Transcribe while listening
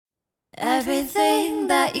Everything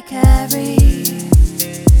that you carry,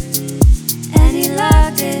 any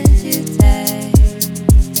luggage you take,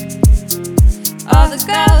 all the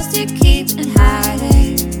girls you keep in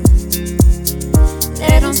hiding,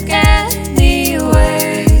 they don't scare me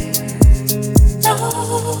away. No,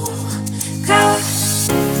 'cause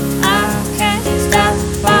I can't stop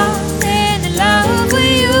falling in love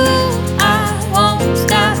with you. I won't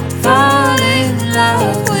stop falling in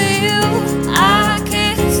love with you. I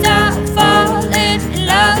can't stop falling in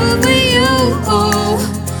love with you,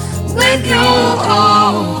 with you.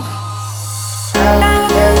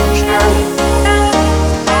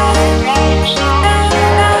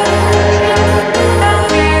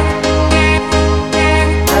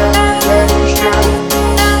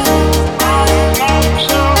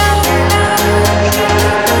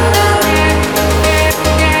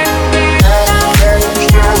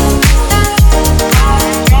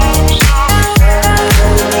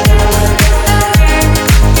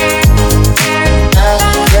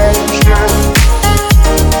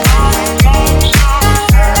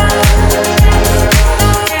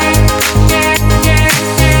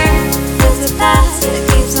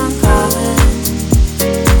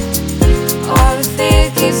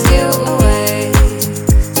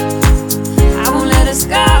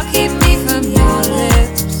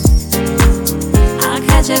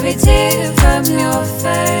 Every tear from your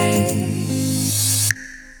face,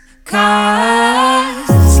 'cause